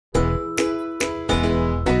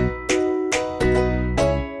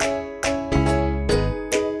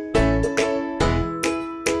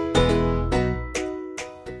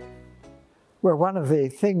Well, one of the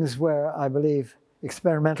things where I believe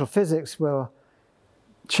experimental physics will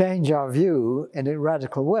change our view in a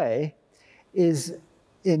radical way is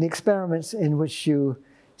in experiments in which you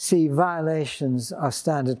see violations of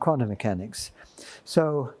standard quantum mechanics.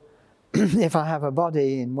 So if I have a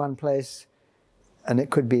body in one place, and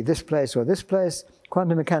it could be this place or this place,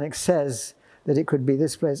 quantum mechanics says that it could be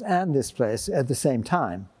this place and this place at the same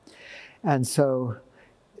time. And so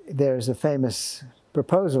there's a famous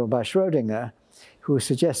proposal by Schrödinger, who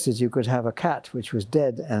suggested you could have a cat which was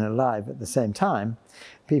dead and alive at the same time.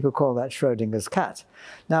 People call that Schrödinger's cat.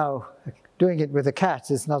 Now, doing it with a cat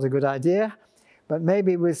is not a good idea, but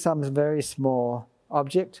maybe with some very small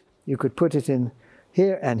object, you could put it in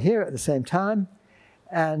here and here at the same time,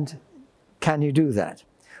 and can you do that?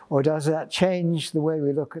 Or does that change the way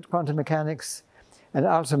we look at quantum mechanics, and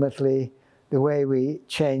ultimately the way we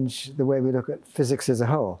change the way we look at physics as a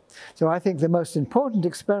whole? So I think the most important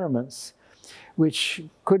experiments which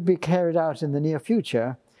could be carried out in the near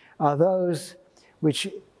future are those which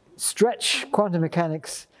stretch quantum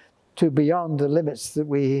mechanics to beyond the limits that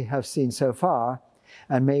we have seen so far,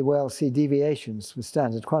 and may well see deviations with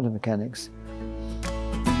standard quantum mechanics.